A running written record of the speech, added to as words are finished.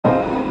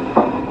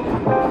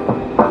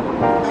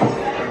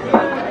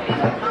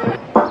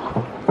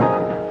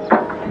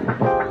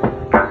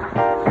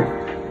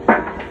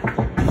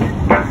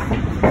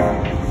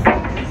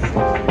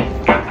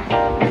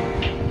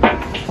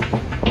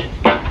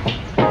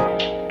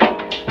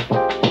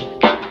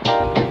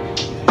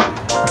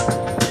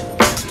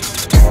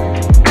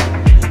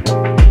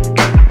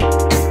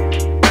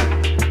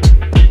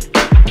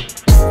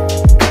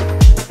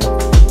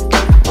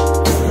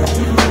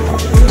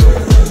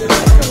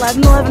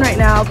phone right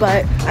now,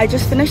 but I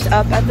just finished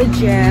up at the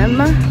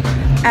gym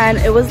and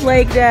it was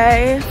leg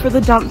day for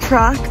the dump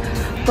truck,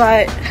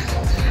 but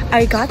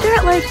I got there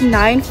at like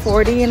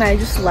 9:40 and I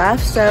just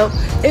left, so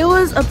it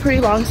was a pretty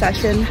long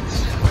session.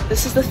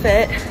 This is the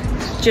fit,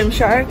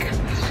 Gymshark,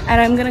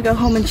 and I'm gonna go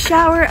home and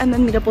shower and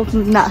then meet up with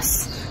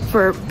Nuss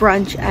for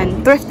brunch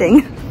and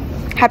thrifting.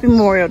 Happy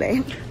Memorial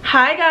Day.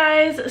 Hi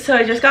guys, so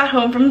I just got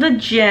home from the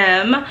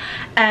gym,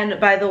 and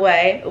by the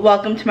way,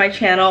 welcome to my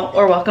channel,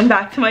 or welcome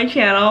back to my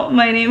channel.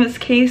 My name is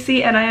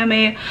Casey and I am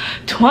a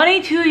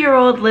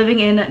 22-year-old living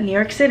in New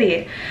York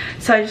City.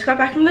 So I just got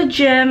back from the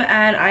gym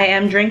and I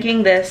am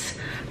drinking this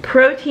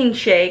protein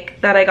shake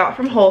that I got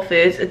from Whole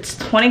Foods. It's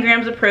 20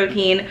 grams of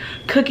protein,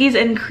 cookies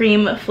and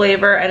cream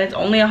flavor, and it's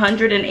only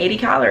 180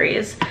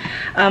 calories.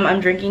 I'm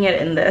drinking it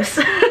in this.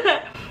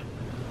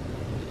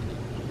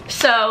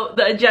 So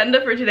the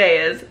agenda for today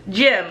is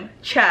gym,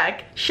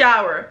 check,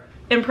 shower,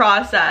 in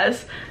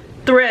process,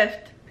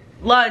 thrift,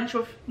 lunch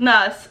with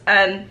Nuss,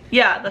 and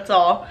yeah, that's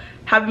all.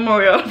 Happy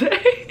Memorial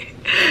Day.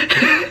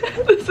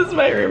 This is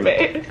my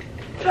roommate.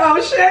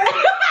 Oh shit.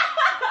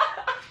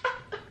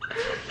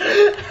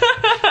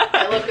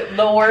 I look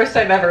the worst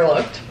I've ever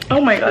looked.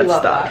 Oh my god,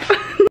 stop.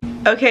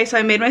 Okay, so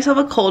I made myself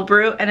a cold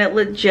brew and it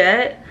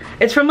legit,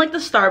 it's from like the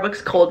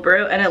Starbucks cold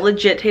brew and it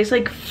legit tastes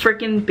like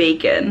freaking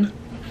bacon.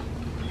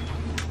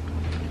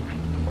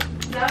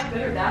 Not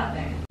good or bad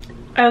thing.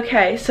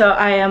 Okay, so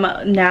I am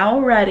now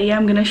ready.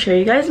 I'm gonna show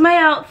you guys my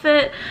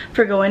outfit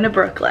for going to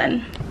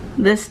Brooklyn.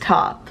 This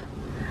top.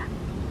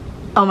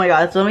 Oh my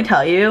god, so let me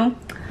tell you.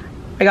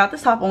 I got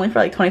this top only for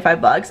like 25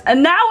 bucks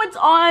and now it's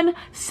on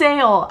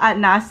sale at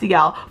Nasty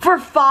Gal for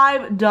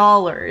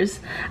 $5.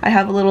 I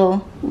have a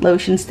little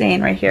lotion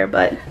stain right here,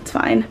 but it's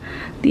fine.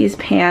 These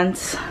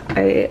pants,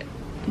 I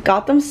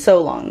got them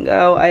so long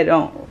ago, I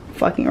don't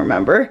fucking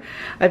remember.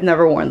 I've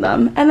never worn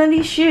them. And then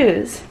these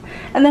shoes.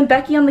 And then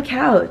Becky on the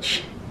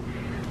couch.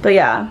 But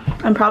yeah,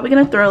 I'm probably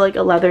gonna throw like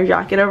a leather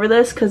jacket over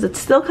this because it's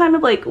still kind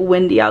of like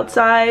windy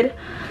outside.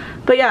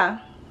 But yeah,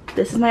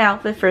 this is my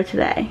outfit for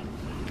today.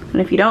 And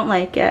if you don't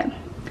like it,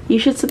 you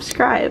should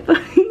subscribe.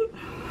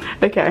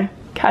 Okay,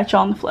 catch you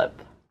on the flip.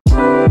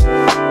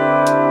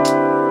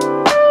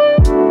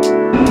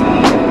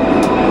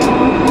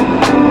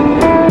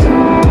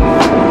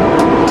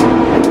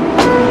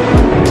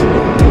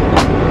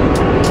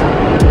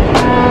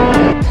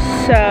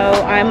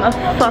 So I'm a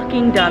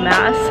fucking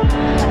dumbass.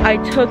 I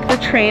took the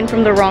train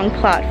from the wrong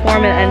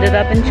platform and ended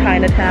up in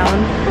Chinatown.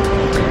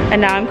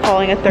 And now I'm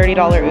calling a $30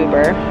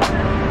 Uber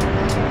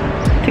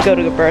to go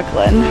to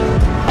Brooklyn.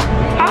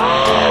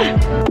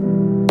 Ah!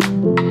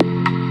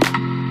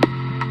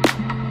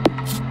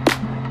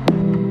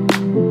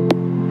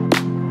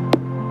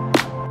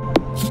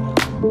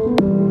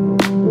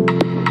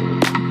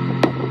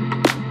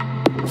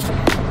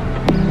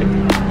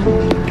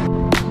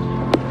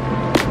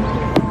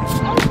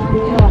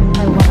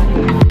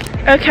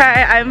 Okay,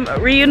 I'm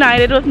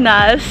reunited with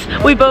Nuss.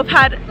 We both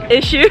had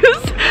issues.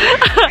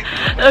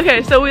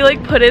 Okay, so we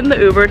like put in the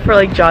Uber for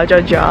like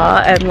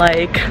Ja, and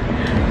like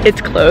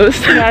it's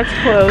closed. Yeah, it's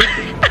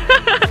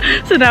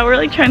closed. So now we're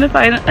like trying to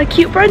find a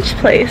cute brunch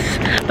place,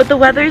 but the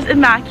weather's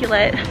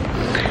immaculate.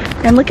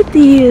 And look at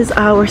these.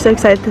 Oh, we're so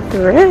excited to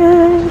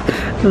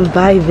thrift,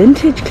 buy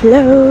vintage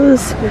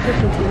clothes.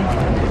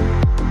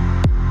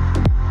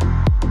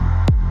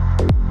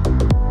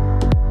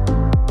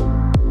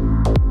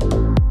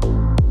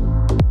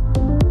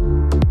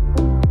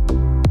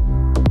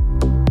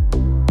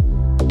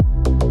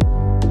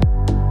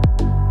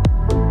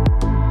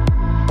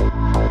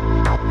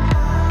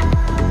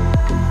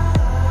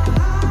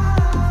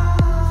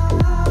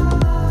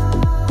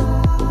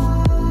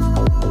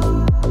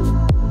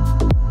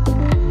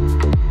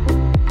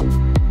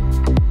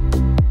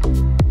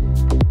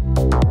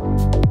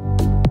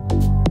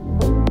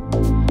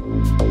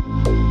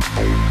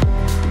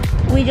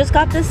 We just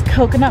got this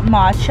coconut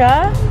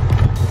matcha.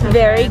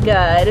 Very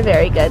good,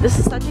 very good. This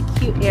is such a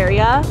cute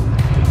area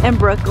in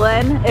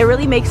Brooklyn. It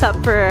really makes up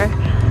for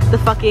the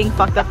fucking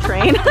fucked up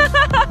train.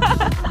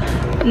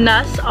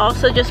 Nuss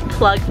also just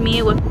plugged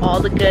me with all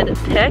the good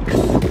pics.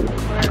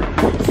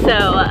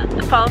 So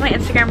follow my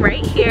Instagram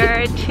right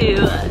here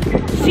to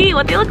see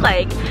what they look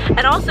like.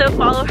 And also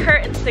follow her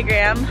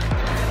Instagram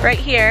right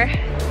here.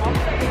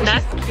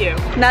 That's cute.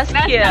 That's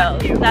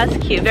cute. That's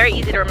cute. Very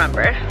easy to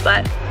remember,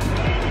 but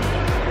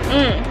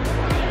oh,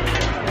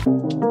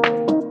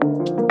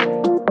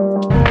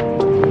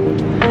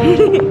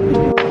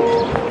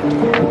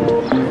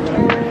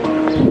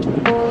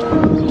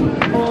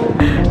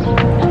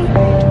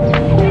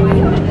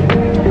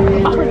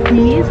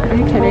 these? Are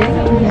you kidding?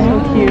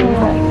 So cute.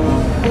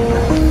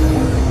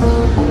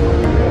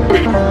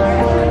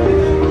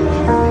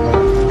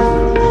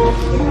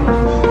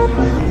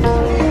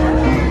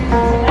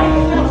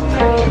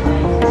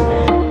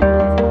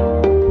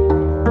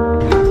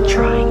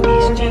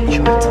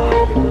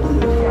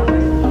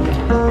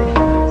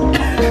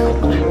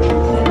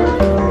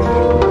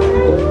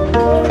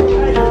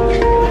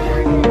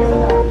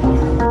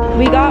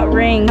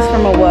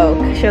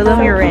 Show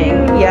them your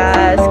ring.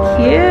 Yes,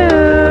 cute.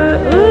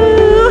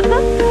 Ooh.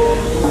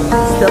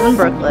 in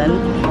Brooklyn.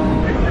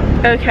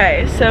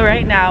 Okay, so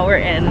right now we're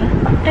in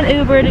an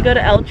Uber to go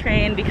to L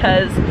Train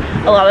because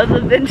a lot of the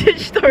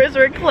vintage stores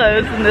were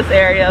closed in this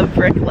area of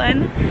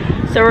Brooklyn.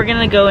 So we're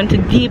gonna go into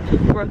deep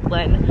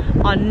Brooklyn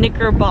on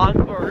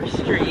Knickerbocker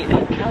Street.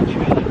 L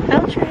Train.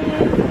 L Train.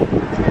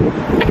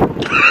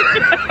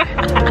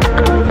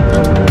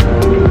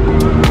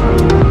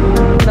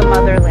 The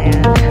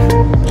motherland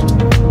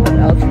of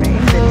L Train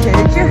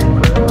vintage.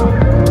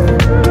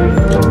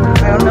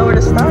 I don't know where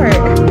to start.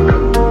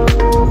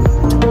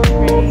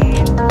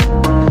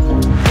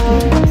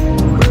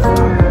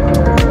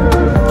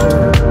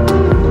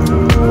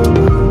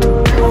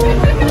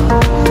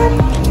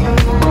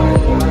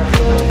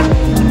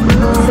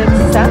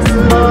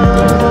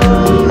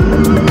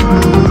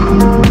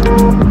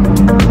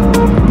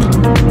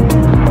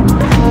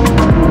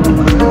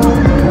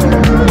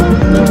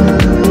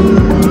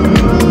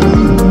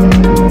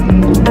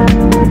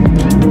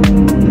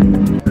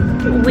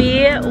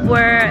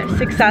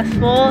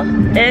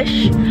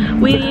 Successful-ish.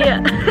 We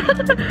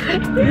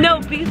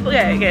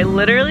okay,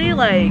 literally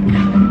like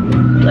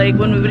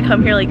when we would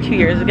come here like 2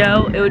 years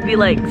ago, it would be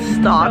like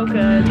stocked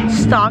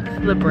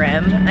to the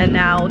brim, and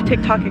now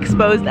TikTok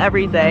exposed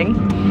everything.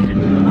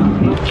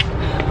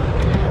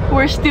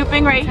 We're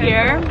stooping right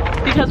here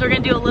because we're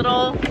gonna do a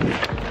little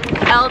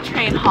L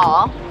Train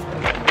haul.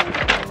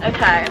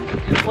 Okay,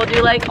 we'll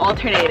do like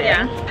alternating.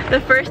 Yeah.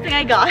 The first thing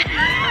I got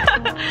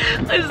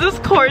is this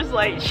Coors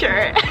Light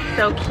shirt.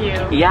 So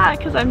cute. Yeah,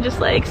 because I'm just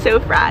like so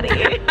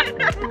fratty.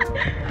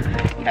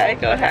 Okay,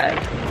 go ahead.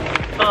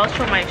 I'll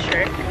show my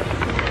shirt.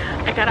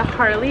 I got a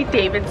Harley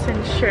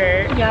Davidson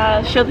shirt.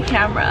 Yeah, show the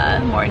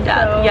camera more in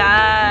depth. So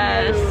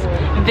yes,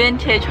 cute.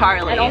 Vintage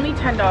Harley. And only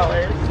 $10.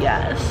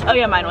 Yes. Oh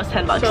yeah, mine was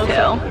 $10 too.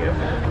 So cute.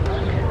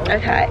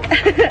 Okay.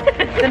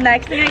 The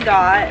next thing I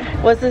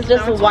got was this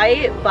just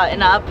white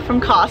button up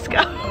from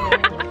Costco.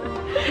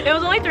 It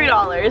was only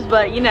 $3,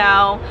 but you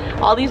know,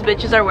 all these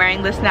bitches are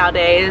wearing this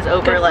nowadays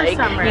over like,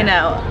 you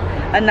know,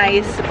 a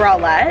nice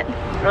bralette.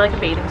 Or like a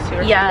bathing suit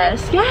or yes,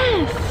 something.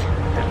 Yes.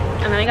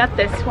 And then I got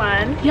this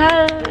one.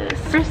 Yes.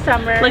 For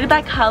summer. Look at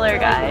that color,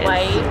 guys.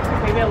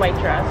 White. Maybe a white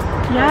dress.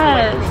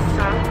 Yes.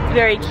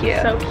 Very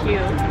cute. So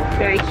cute.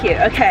 Very cute.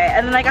 Okay,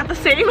 and then I got the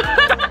same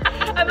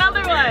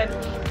another one.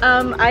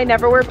 I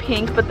never wear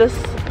pink, but this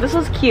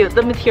was cute.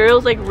 The material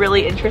is like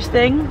really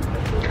interesting.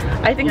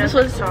 I think this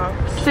was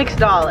 $6.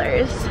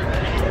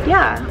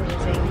 Yeah.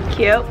 Amazing.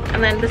 Cute.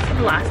 And then this is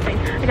the last thing.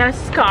 I got a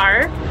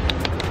scarf.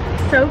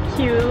 So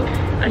cute.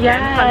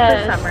 Again, fun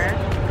for summer.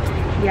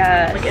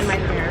 Yes. Like in my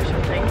hair or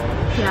something.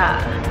 Yeah.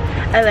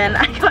 And then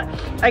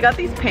I got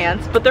these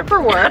pants, but they're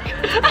for work.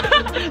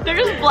 They're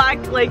just black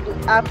like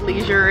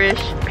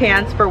athleisure-ish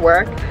pants for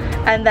work.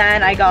 And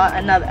then I got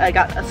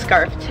a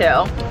scarf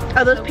too.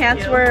 Oh, those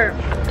pants were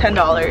 $10.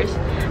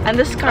 And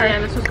this scarf. Yeah,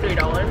 this was $3.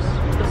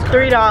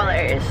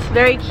 $3.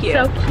 Very cute.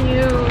 So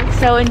cute.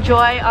 So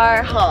enjoy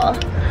our haul.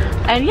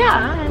 And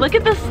yeah, look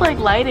at this like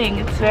lighting.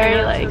 It's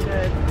very like so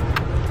good.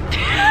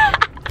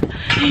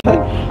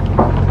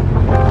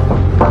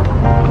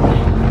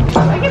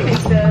 I can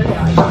make this.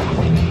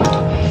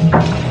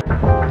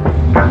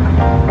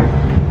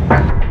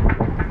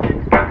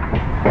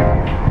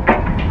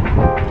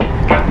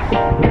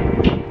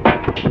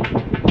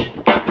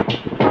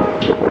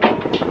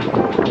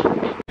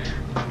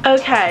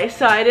 Okay,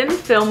 so I didn't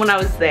film when I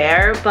was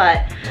there,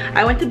 but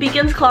I went to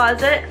Beacon's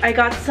Closet. I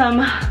got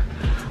some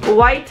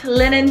white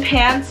linen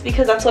pants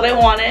because that's what I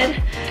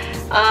wanted.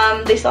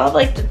 They still have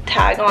like the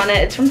tag on it.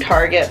 It's from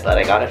Target, but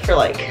I got it for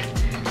like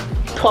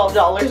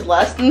 $12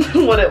 less than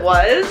what it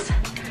was.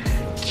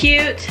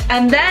 Cute.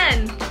 And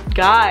then,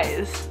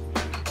 guys,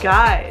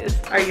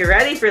 are you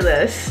ready for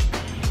this?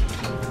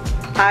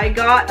 I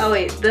got, oh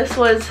wait, this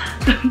was,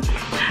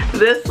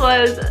 this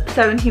was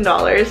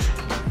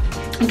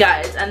 $17.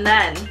 Guys, and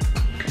then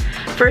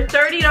for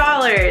 $30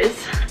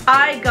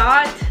 I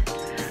got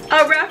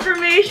a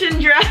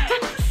Reformation dress.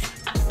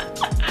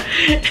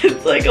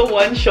 It's like a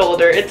one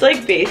shoulder. It's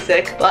like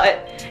basic,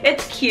 but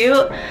it's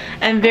cute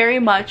and very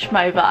much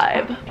my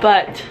vibe.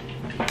 But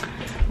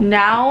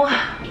now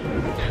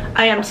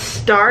I am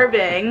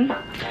starving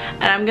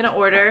and I'm gonna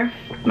order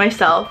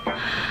myself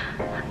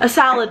a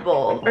salad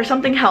bowl or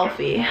something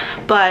healthy.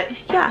 But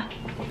yeah,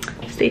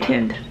 stay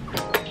tuned.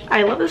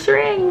 I love this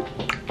ring.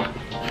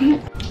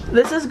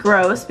 This is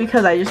gross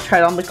because I just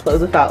tried on the clothes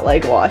without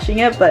like washing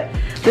it, but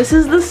this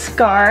is the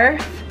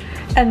scarf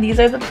and these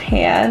are the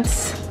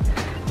pants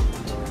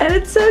and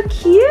it's so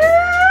cute.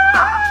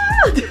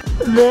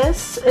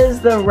 This is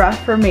the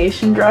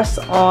Reformation dress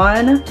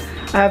on.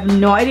 I have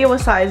no idea what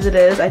size it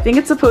is. I think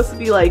it's supposed to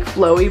be like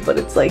flowy, but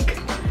it's like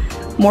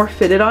more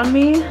fitted on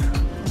me.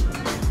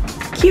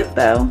 Cute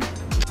though.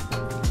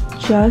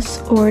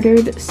 Just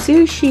ordered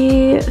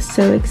sushi.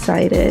 So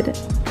excited.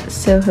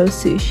 Soho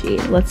Sushi.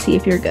 Let's see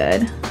if you're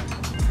good.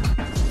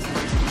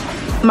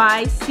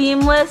 My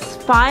seamless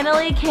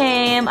finally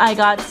came. I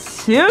got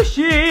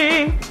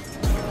sushi.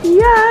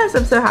 Yes,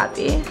 I'm so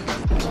happy.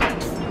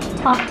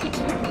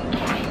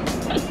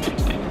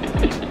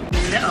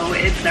 No,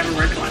 it's never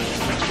worked once.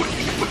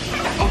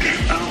 Okay,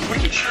 what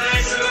are you trying?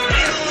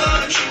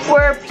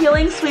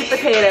 peeling sweet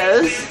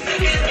potatoes.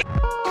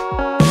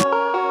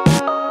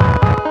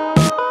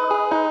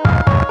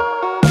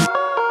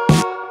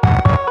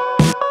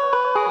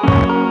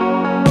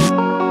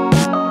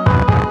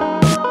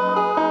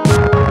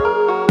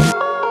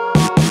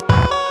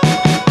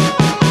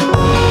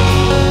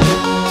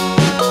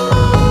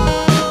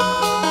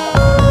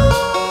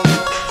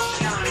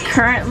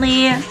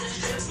 Currently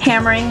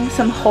hammering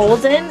some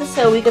holes in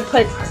so we could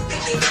put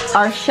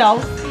our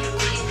shelf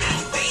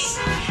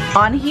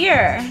on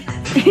here.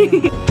 We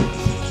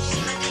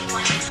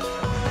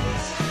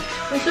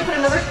should put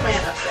another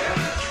plant up there.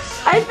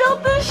 I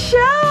built the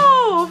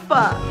shelf!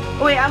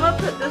 Wait, I'm gonna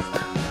put this.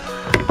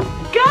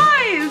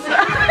 Guys!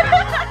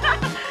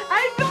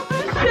 I built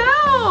the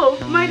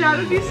shelf! My dad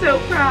would be so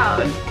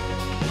proud.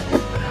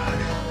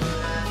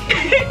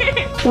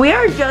 We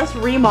are just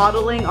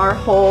remodeling our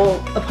whole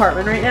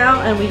apartment right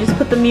now, and we just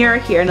put the mirror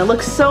here, and it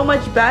looks so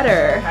much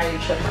better. How you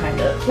should kind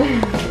of.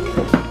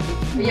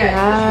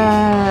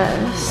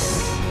 Yes.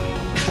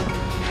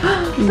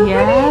 So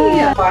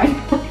yeah.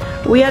 Fine.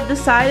 We have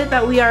decided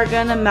that we are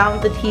gonna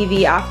mount the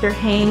TV after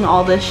hanging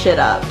all this shit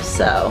up.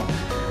 So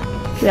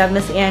we have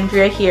Miss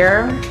Andrea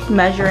here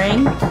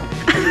measuring.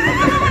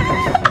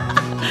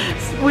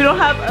 We don't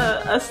have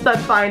a stud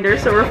finder,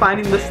 so we're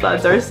finding the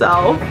studs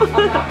ourselves. I'm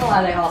not gonna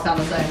lie, they all sound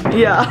the same.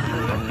 Yeah.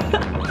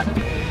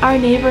 Our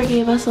neighbor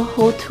gave us a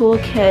whole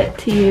toolkit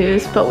to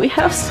use, but we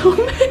have so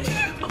many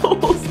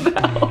holes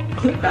now.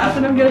 Beth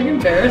and I'm getting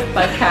embarrassed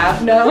by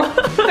Cap. No.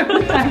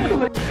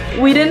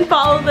 We didn't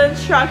follow the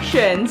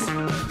instructions,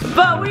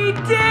 but we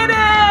did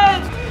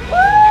it!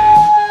 Woo!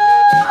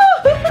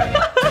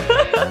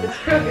 It's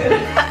crooked.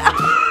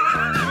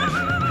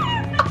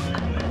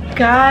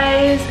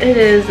 Guys, it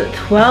is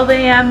 12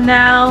 a.m.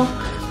 now.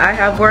 I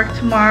have work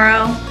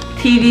tomorrow.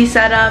 TV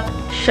set up,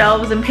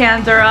 shelves and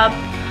pans are up.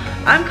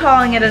 I'm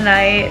calling it a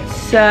night,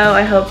 so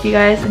I hope you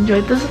guys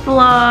enjoyed this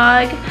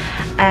vlog,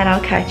 and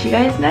I'll catch you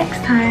guys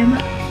next time.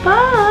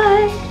 Bye!